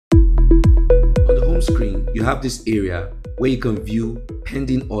home screen, you have this area where you can view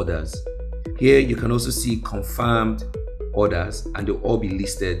pending orders. Here you can also see confirmed orders, and they'll all be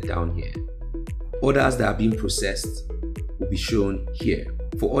listed down here. Orders that are being processed will be shown here.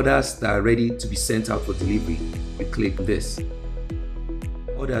 For orders that are ready to be sent out for delivery, you click this.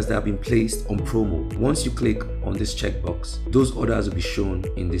 Orders that have been placed on promo, once you click on this checkbox, those orders will be shown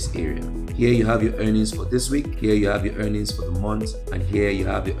in this area. Here you have your earnings for this week, here you have your earnings for the month, and here you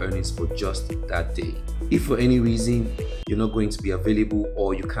have your earnings for just that day. If for any reason you're not going to be available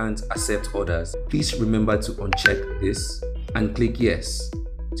or you can't accept orders, please remember to uncheck this and click yes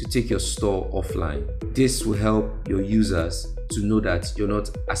to take your store offline. This will help your users to know that you're not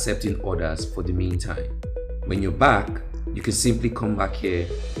accepting orders for the meantime. When you're back, you can simply come back here,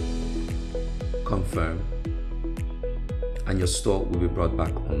 confirm, and your store will be brought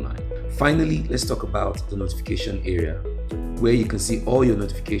back online. Finally, let's talk about the notification area, where you can see all your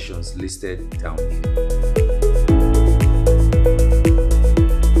notifications listed down here.